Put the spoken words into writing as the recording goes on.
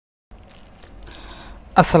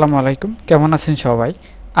আসসালামু আলাইকুম, কেমন আছেন সবাই?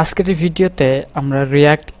 আজকের এই ভিডিওতে আমরা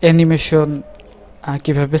রিয়্যাক্ট অ্যানিমেশন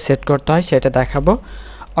কিভাবে সেট করতে হয় সেটা দেখাবো।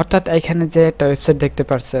 অর্থাৎ এখানে যে একটা ওয়েবসাইট দেখতে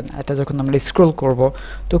পাচ্ছেন, এটা যখন আমরা স্ক্রল করব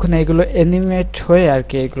তখন এগুলো অ্যানিমেট হয়ে আর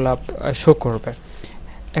কি এগুলো শো করবে।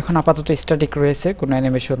 এখন আপাতত স্ট্যাটিক রয়েছে, কোনো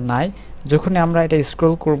অ্যানিমেশন নাই। যখনই আমরা এটা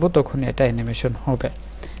স্ক্রল করব তখনই এটা অ্যানিমেশন হবে।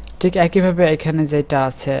 ঠিক একইভাবে এখানে যেটা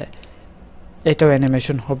আছে এটাও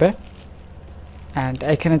অ্যানিমেশন হবে, অ্যান্ড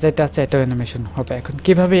এখানে যেটা আছে এটাও অ্যানিমেশন হবে। এখন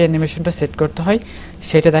কিভাবে অ্যানিমেশনটা সেট করতে হয়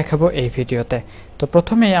সেটা দেখাবো এই ভিডিওতে। তো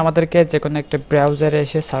প্রথমেই আমাদেরকে যে কোনো একটা ব্রাউজারে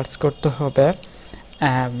এসে সার্চ করতে হবে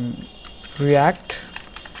রিয়্যাক্ট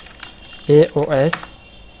AOS।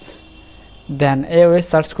 দেন AOS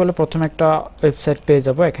সার্চ করলে প্রথমে একটা ওয়েবসাইট পেয়ে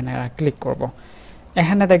যাব, এখানে ক্লিক করব।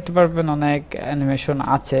 এখানে দেখতে পারবেন অনেক অ্যানিমেশন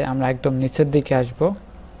আছে। আমরা একদম নিচের দিকে আসব।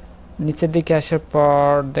 নিচের দিকে আসার পর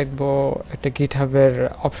দেখব একটা গিটহাবের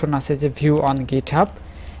অপশন আছে যে ভিউ অন গিটহাব,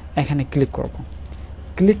 এখানে ক্লিক করব।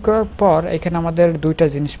 ক্লিক করার পর এখানে আমাদের দুইটা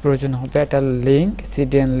জিনিস প্রয়োজন হবে, একটা লিঙ্ক,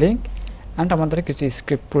 CDN লিঙ্ক, অ্যান্ড আমাদের কিছু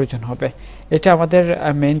স্ক্রিপ্ট প্রয়োজন হবে। এটা আমাদের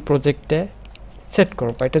মেইন প্রজেক্টে সেট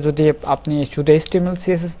করব। এটা যদি আপনি শুধু HTML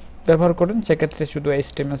CSS ব্যবহার করেন সেক্ষেত্রে শুধু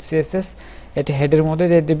HTML CSS এটা হেডের মধ্যে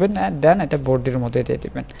দিয়ে দিবেন, দেন এটা বডির মধ্যে দিয়ে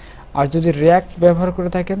দিবেন। আর যদি রিয়্যাক্ট ব্যবহার করে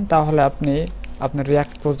থাকেন তাহলে আপনার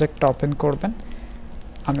রিয়্যাক্ট প্রজেক্টটা ওপেন করবেন।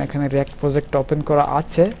 আমি এখানে রিয়্যাক্ট প্রজেক্ট ওপেন করা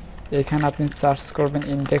আছে, এখানে আপনি সার্চ করবেন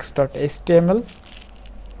index.html।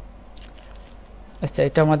 আচ্ছা,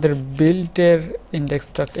 এটা আমাদের বিল্টের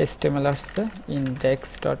index.html আসছে,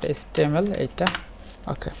 index.html এইটা।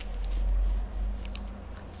 ওকে,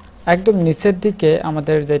 একদম নিচের দিকে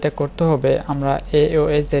আমাদের যেটা করতে হবে, আমরা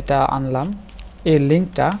AOS যেটা আনলাম এই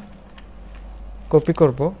লিঙ্কটা কপি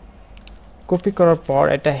করব। কপি করার পর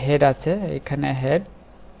এটা হেড আছে, এখানে হেড,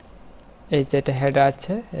 এই যেটা হেড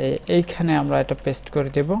আছে এইখানে আমরা এটা পেস্ট করে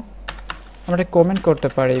দেব। আমরা কমেন্ট করতে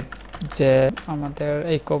পারি যে আমাদের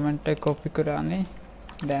এই কমেন্টটা কপি করে আনি,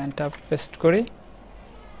 দেন এটা পেস্ট করি,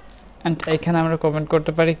 অ্যান্ড এইখানে আমরা কমেন্ট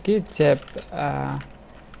করতে পারি কি যে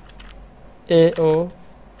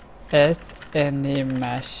AOS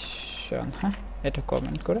অ্যানিমেশন। হ্যাঁ, এটা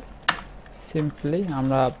কমেন্ট করে সিম্পলি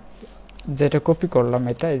আমরা যেটা কপি করলাম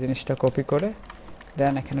এটা এই জিনিসটা কপি করে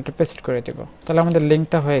দেন এখানে একটা পেস্ট করে দেব। তাহলে আমাদের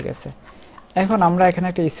লিঙ্কটা হয়ে গেছে। এখন আমরা এখানে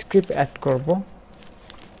একটা স্ক্রিপ্ট অ্যাড করব।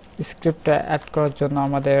 স্ক্রিপ্টটা অ্যাড করার জন্য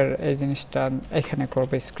আমাদের এই জিনিসটা এখানে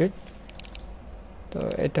করব স্ক্রিপ্ট। তো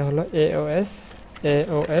এটা হলো AOS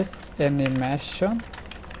অ্যানিমেশন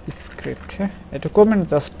স্ক্রিপ্ট। হ্যাঁ, এটা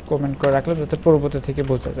জাস্ট কমেন্ট করে রাখলাম যাতে পরবর্তী থেকে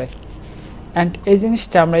বোঝা যায়। অ্যান্ড এই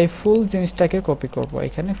জিনিসটা আমরা এই ফুল জিনিসটাকে কপি করব,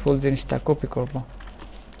 এখানে ফুল জিনিসটা কপি করব।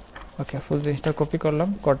 ওকে, ফুল জিনিসটা কপি করলাম,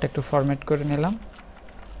 কোডটা একটু ফরম্যাট করে নিলাম।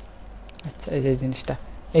 আচ্ছা, এই যে জিনিসটা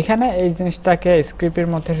এখানে এই জিনিসটাকে স্ক্রিপ্টের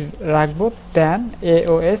মধ্যে রাখবো, দেন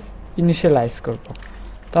AOS ইনিশিয়ালাইজ করব।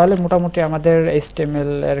 তাহলে মোটামুটি আমাদের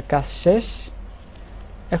HTML এর কাজ শেষ।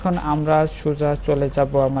 এখন আমরা সোজা চলে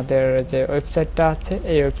যাব আমাদের যে ওয়েবসাইটটা আছে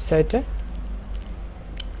এই ওয়েবসাইটে,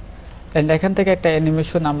 এন্ড এখান থেকে একটা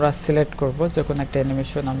অ্যানিমেশন আমরা সিলেক্ট করব। যে কোনো একটা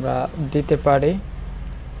অ্যানিমেশন আমরা দিতে পারি।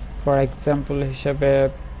 ফর এক্সাম্পল হিসেবে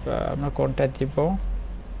আমরা কোনটা দিব,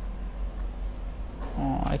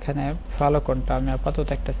 এখানে ভালো কোনটা, আমি আপাতত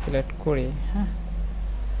একটা সিলেক্ট করি। হ্যাঁ,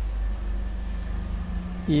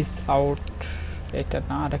 ইজ আউট, এটা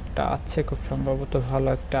না, আরেকটা আছে খুব সম্ভবত ভালো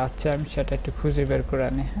একটা আছে, আমি সেটা একটু খুঁজে বের করে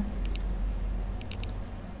আনি। হ্যাঁ,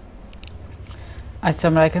 আচ্ছা,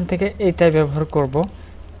 আমরা এখান থেকে এইটাই ব্যবহার করব।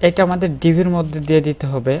 এটা আমাদের ডিভির মধ্যে দিয়ে দিতে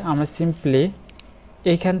হবে। আমরা সিম্পলি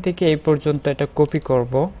এইখান থেকে এই পর্যন্ত এটা কপি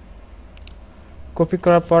করব। কপি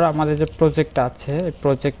করার পর আমাদের যে প্রজেক্ট আছে এই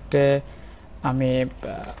প্রজেক্টে আমি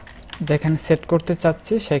যেখানে সেট করতে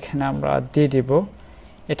চাচ্ছি সেখানে আমরা দিয়ে দিব।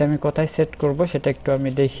 এটা আমি কোথায় সেট করব সেটা একটু আমি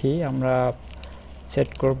দেখি। আমরা সেট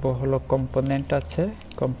করব হলো কম্পোনেন্ট আছে,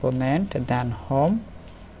 কম্পোনেন্ট, দেন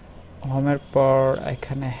হোমের পর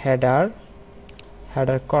এখানে হেডার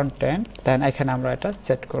কন্টেন্ট, দেন এখানে আমরা এটা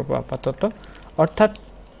সেট করব আপাতত। অর্থাৎ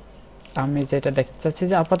আমি যেটা দেখতে চাচ্ছি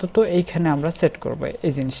যে আপাতত এইখানে আমরা সেট করব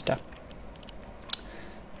এই জিনিসটা।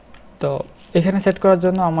 তো এখানে সেট করার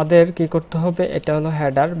জন্য আমাদের কি করতে হবে, এটা হলো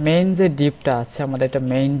হেডার। মেইন যে ডিভটা আছে আমাদের, এটা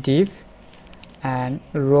মেইন ডিভ, অ্যান্ড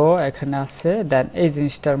রো এখানে আছে। দেন এই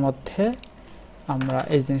জিনিসটার মধ্যে আমরা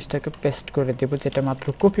এই জিনিসটাকে পেস্ট করে দেব, যেটা মাত্র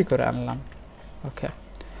কপি করে আনলাম। ওকে,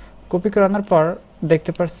 কপি করে আনার পর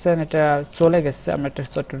দেখতে পাচ্ছেন এটা চলে গেছে। আমরা এটা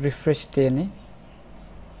একটু রিফ্রেশ দিয়ে নিই।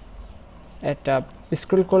 এটা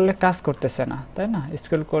স্ক্রল করলে কাজ করতেছে না, তাই না?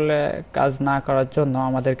 স্ক্রল করলে কাজ না করার জন্য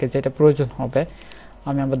আমাদেরকে যেটা প্রয়োজন হবে,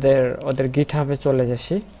 আমি ওদের গিটহাবে চলে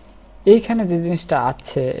যাচ্ছি। এইখানে যে জিনিসটা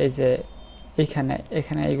আছে এই যে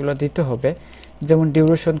এখানে এইগুলো দিতে হবে, যেমন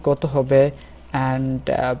ডিউরেশন কত হবে, অ্যান্ড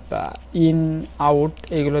ইন আউট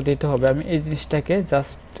এগুলো দিতে হবে। আমি এই জিনিসটাকে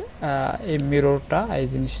জাস্ট এই মিররটা এই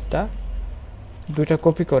জিনিসটা দুইটা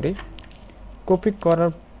কপি করি। কপি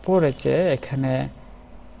করার পরে যে এখানে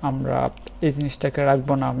আমরা এই জিনিসটাকে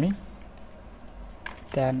রাখবো না আমি,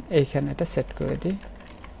 দেন এইখানে এটা সেট করে দিই,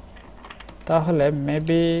 তাহলে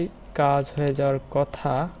মেবি কাজ হয়ে যাওয়ার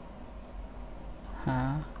কথা।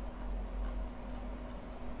 হ্যাঁ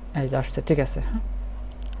এই যে আসছে, ঠিক আছে। হ্যাঁ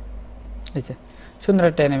এই যে সুন্দর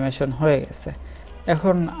একটা অ্যানিমেশন হয়ে গেছে।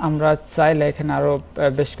 এখন আমরা চাইলে এখানে আরও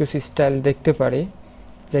বেশ কিছু স্টাইল দেখতে পারি,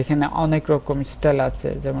 যেখানে অনেক রকম স্টাইল আছে,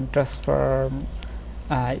 যেমন ট্রান্সফর্ম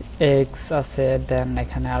এক্স আছে, দেন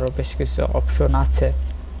এখানে আরও বেশ কিছু অপশন আছে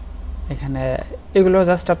এখানে। এগুলো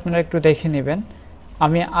জাস্ট আপনারা একটু দেখে নেবেন,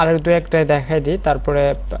 আমি আর দু একটাই দেখাই দিই, তারপরে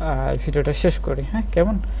ভিডিওটা শেষ করি। হ্যাঁ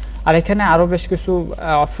কেমন? আর এখানে আরও বেশ কিছু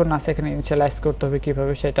অপশন আছে, এখানে ইনিশিয়ালাইজ করতে হবে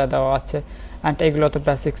কীভাবে সেটা দেওয়া আছে, অ্যান্ড এগুলো তো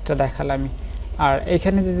বেসিক্সটা দেখালাম। আর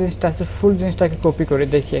এখানে যে জিনিসটা আছে ফুল জিনিসটাকে কপি করি,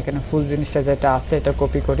 দেখি এখানে ফুল জিনিসটা যেটা আছে এটা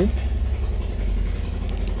কপি করি।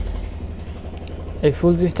 এই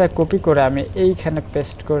ফুল জিনিসটা কপি করে আমি এইখানে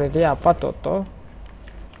পেস্ট করে দিই আপাতত।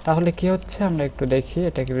 তাহলে কি হচ্ছে আমরা একটু দেখি,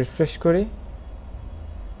 এটাকে রিফ্রেশ করি,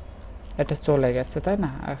 এটা চলে গেছে তাই না?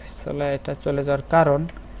 আসলে এটা চলে যাওয়ার কারণ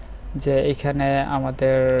যে এখানে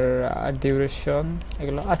আমাদের ডিউরেশন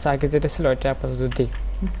এগুলো আচ্ছা আগে যেটা ছিল এটা আপাতত দিই,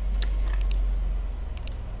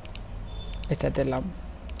 এটা দিলাম,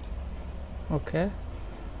 ওকে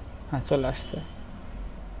হ্যাঁ চলে আসছে।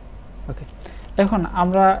 ওকে এখন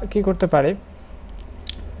আমরা কি করতে পারি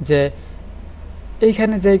যে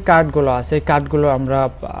এইখানে যে কার্ডগুলো আছে এই কার্ডগুলো আমরা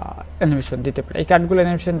অ্যানিমেশন দিতে পারি। এই কার্ডগুলো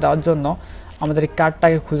অ্যানিমেশন দেওয়ার জন্য আমাদের এই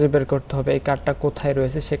কার্ডটাকে খুঁজে বের করতে হবে, এই কার্ডটা কোথায়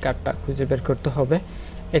রয়েছে সেই কার্ডটা খুঁজে বের করতে হবে।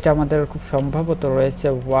 এটা আমাদের খুব সম্ভবত রয়েছে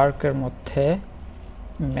ওয়ার্কের মধ্যে,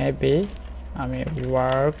 মেবি আমি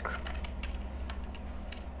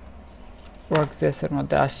ওয়ার্কজেসের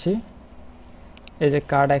মধ্যে আসি, এই যে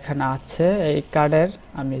কার্ড এখানে আছে, এই কার্ডের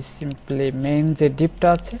আমি সিম্পলি মেইন যে ডিপটা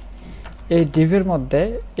আছে এই ডিভের মধ্যে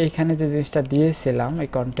এইখানে যে জিনিসটা দিয়েছিলাম এই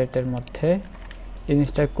কন্টেন্টের মধ্যে এই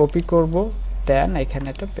জিনিসটা কপি করব, দেন এখানে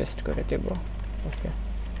এটা পেস্ট করে দেব। ওকে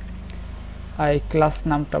আর এই ক্লাস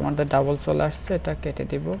নামটা আমাদের ডাবল চলে আসছে, এটা কেটে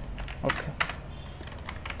দিব। ওকে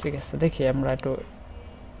ঠিক আছে, দেখি আমরা একটু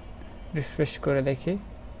রিফ্রেশ করে দেখি,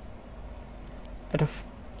 এটা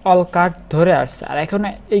অল কার্ড ধরে আসছে। আর এখন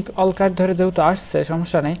এই অল কার্ড ধরে যেহেতু আসছে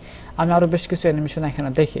সমস্যা নেই, আমি আরও বেশ কিছু অ্যানিমেশন এখানে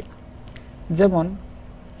দেখি, যেমন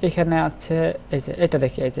এখানে আছে এই যে এটা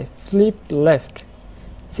দেখি, এই যে flip left,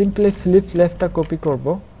 simply flip লেফটটা copy করব,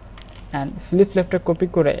 অ্যান্ড ফ্লিপ লেফটটা কপি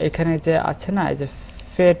করে এখানে যে আছে না এই যে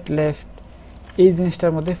ফেড লেফট, এই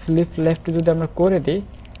জিনিসটার মধ্যে ফ্লিপ লেফট যদি আমরা করে দিই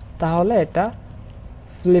তাহলে এটা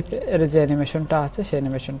ফ্লিপ এর যে অ্যানিমেশনটা আছে সেই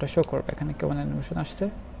অ্যানিমেশনটা শো করবে। এখানে কেমন অ্যানিমেশন আসছে,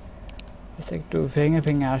 একটু ভেঙে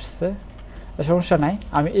ভেঙে আসছে, সমস্যা নাই।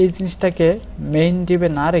 আমি এই জিনিসটাকে মেইন ডিবে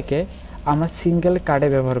না রেখে আমরা সিঙ্গেল কার্ডে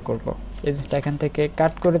ব্যবহার করব। এই জিনিসটা এখান থেকে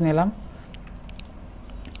কাট করে নিলাম,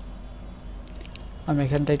 আমি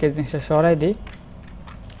এখান থেকে জিনিসটা সরাই দিই।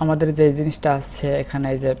 আমাদের যে জিনিসটা আছে এখানে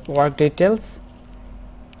এই যে ওয়ার্ক ডিটেলস,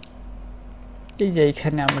 এই যে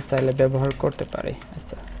এইখানে আমরা চাইলে ব্যবহার করতে পারি।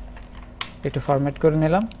 আচ্ছা একটু ফরম্যাট করে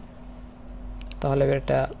নিলাম, তাহলে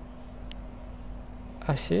এটা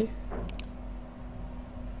আসি।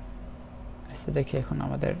 আচ্ছা দেখি এখন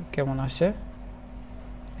আমাদের কেমন আসে,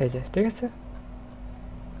 এই যে ঠিক আছে।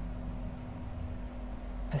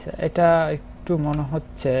 আচ্ছা এটা একটু মনে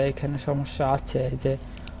হচ্ছে এখানে সমস্যা আছে, এই যে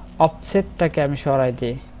অফসেটটাকে আমি সরাই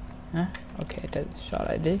দিই। হ্যাঁ ওকে এটা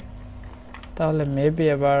সরাই দিই, তাহলে মেবি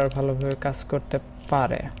এবার ভালোভাবে কাজ করতে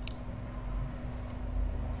পারে।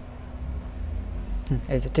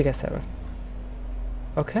 এই যে ঠিক আছে এবার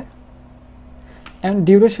ওকে। এন্ড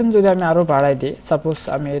ডিউরেশন যদি আমি আরও বাড়াই দিই, সাপোজ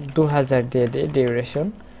আমি 2000 দিয়ে দিই ডিউরেশন,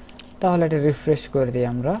 তাহলে এটা রিফ্রেশ করে দিই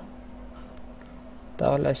আমরা,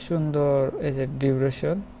 তাহলে সুন্দর এই যে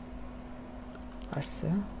ডিউরেশন আসছে।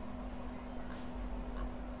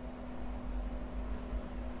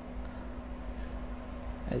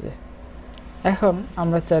 এই যে এখন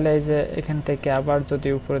আমরা চাইলে এই যে এখান থেকে আবার যদি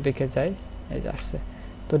উপরের দিকে যাই, এই যে আসছে।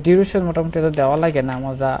 তো ডিউরেশন মোটামুটি তো দেওয়া লাগে না,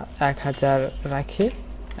 আমরা 1000 রাখি,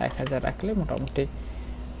 1000 রাখলে মোটামুটি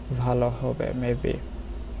ভালো হবে মেবি।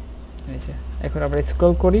 এই যে এখন আমরা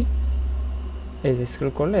স্ক্রল করি, এই যে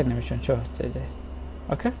স্ক্রল করলে অ্যানিমেশন শো হচ্ছে, এই যে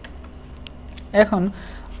ওকে। এখন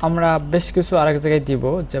আমরা বেশ কিছু আরেক জায়গায় দিব,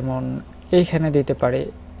 যেমন এইখানে দিতে পারি,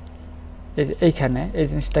 এই যে এইখানে এই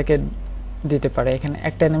জিনিসটাকে দিতে পারে, এখানে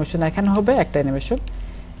একটা অ্যানিমেশন এখানে হবে, একটা অ্যানিমেশন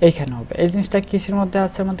এইখানে হবে। এই জিনিসটা কিসের মধ্যে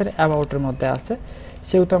আছে, আমাদের অ্যাবাউটের মধ্যে আছে,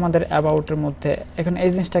 সেহেতু আমাদের অ্যাবাউটের মধ্যে এখন এই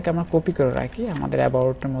জিনিসটাকে আমরা কপি করে রাখি, আমাদের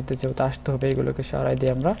অ্যাবাউটের মধ্যে যেহেতু আসতে হবে, এগুলোকে সরাই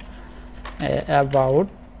দিই আমরা অ্যাবাউট,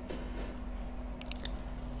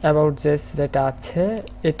 অ্যাবাউট দিস যেটা আছে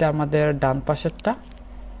এটা আমাদের ডান পাশেরটা,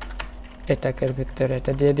 এটাকে ভিতরে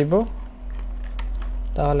এটা দিয়ে দিব,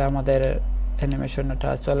 তাহলে আমাদের অ্যানিমেশনটা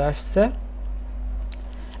চলে আসছে।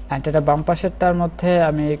 অ্যান্ড এটা বাম পাশেরটার মধ্যে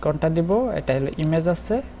আমি কোনটা দিব, এটা হলো ইমেজ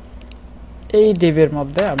আছে, এই ডিভের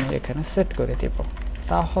মধ্যে আমি এখানে সেট করে দিব।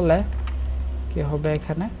 তাহলে কি হবে,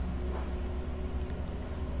 এখানে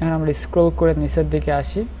এখন আমরা স্ক্রল করে নিচের দিকে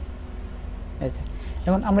আসি। এই যে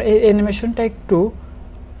এখন আমরা এই অ্যানিমেশনটা একটু,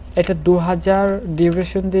 এটা 2000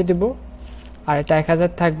 ডিউরেশন দিয়ে দিব, আর এটা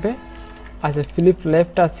 1000 থাকবে। আচ্ছা ফ্লিপ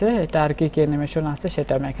লেফট আছে, এটা আর কি কি অ্যানিমেশন আছে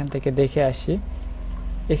সেটা আমি এখান থেকে দেখে আসি।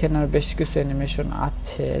 এখানে আর বেশ কিছু অ্যানিমেশন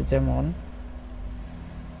আছে, যেমন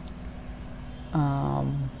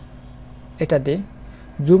এটা দিই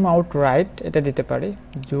জুম আউট রাইট, এটা দিতে পারি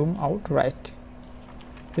জুম আউট রাইট।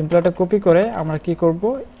 সিম্পল এটা কপি করে আমরা কি করব,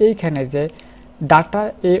 এইখানে যে ডাটা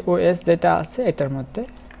AOS যেটা আছে এটার মধ্যে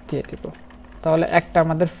দিয়ে দিব। তাহলে একটা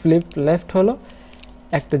আমাদের ফ্লিপ লেফট হলো,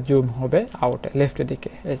 একটা জুম হবে আউট লেফটের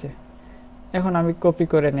দিকে। এই যে এখন আমি কপি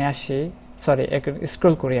করে নিয়ে আসি, সরি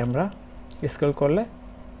স্ক্রল করি, আমরা স্ক্রল করলে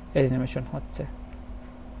এই অ্যানিমেশন হচ্ছে।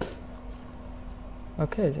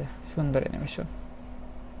 ওকে, এই যে সুন্দর অ্যানিমেশন।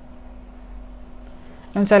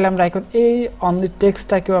 এখন চাইলে আমরা এখন এই অনলি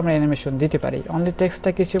টেক্সটটাকেও আমরা অ্যানিমেশন দিতে পারি। অনলি টেক্সটটা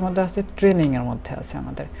কিসের মধ্যে আছে, ট্রেনিং এর মধ্যে আছে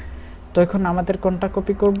আমাদের। তো এখন আমাদের কোনটা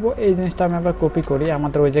কপি করব, এই জিনিসটা আমি আবার কপি করি,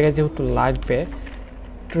 আমাদের ওই জায়গায় যেহেতু লাগবে।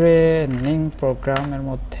 ট্রেনিং প্রোগ্রামের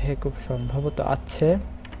মধ্যে খুব সম্ভবত আছে,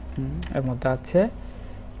 এর মধ্যে আছে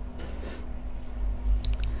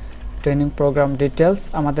ট্রেনিং প্রোগ্রাম ডিটেলস।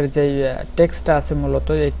 আমাদের যে টেক্সটটা আছে মূলত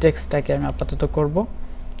এই টেক্সটটাকে আমি আপাতত করব।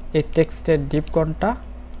 এই টেক্সটের ডিপ কোনটা,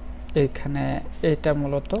 এইখানে এটা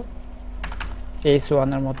মূলত H1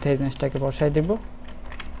 এর মধ্যে এই জিনিসটাকে বসাই দিব।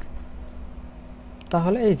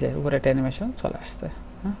 তাহলে এই যে উপরে একটা অ্যানিমেশন চলে আসছে।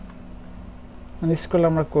 হ্যাঁ, স্ক্রল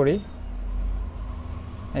আমরা করি,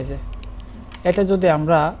 এই যে এটা যদি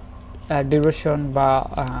আমরা ডিউরেশন বা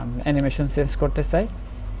অ্যানিমেশন চেঞ্জ করতে চাই,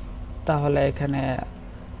 তাহলে এখানে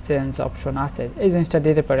চেঞ্জ অপশন আছে, এই জিনিসটা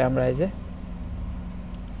দিতে পারি আমরা। এই যে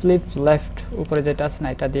ফ্লিপ লেফট উপরে যেটা আছে না,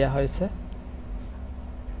 এটা দেওয়া হয়েছে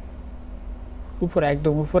উপরে,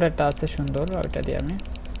 একদম উপরে একটা আছে সুন্দর, ওইটা দিয়ে আমি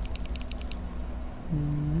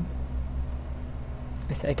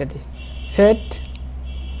আচ্ছা এটা দিই ফেড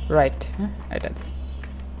রাইট। হ্যাঁ, এটা দিই।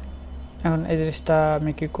 এখন এই জিনিসটা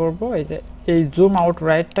আমি কি করব, এই যে এই জুম আউট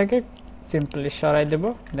রাইটটাকে সিম্পলি সরাই দেব,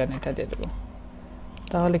 দেন এটা দিয়ে দেব।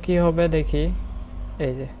 তাহলে কি হবে দেখি,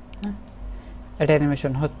 এই যে এটা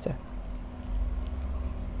অ্যানিমেশন হচ্ছে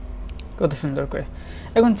কত সুন্দর করে।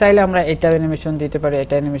 এখন চাইলে আমরা এটা অ্যানিমেশন দিতে পারি,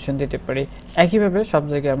 এটা অ্যানিমেশন দিতে পারি, একইভাবে সব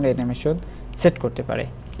জায়গায় আমরা অ্যানিমেশন সেট করতে পারি।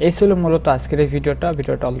 এই ছিল মূলত আজকের এই ভিডিওটা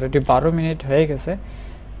অলরেডি 12 মিনিট হয়ে গেছে।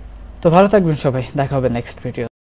 তো ভালো থাকবেন সবাই, দেখা হবে নেক্সট ভিডিও।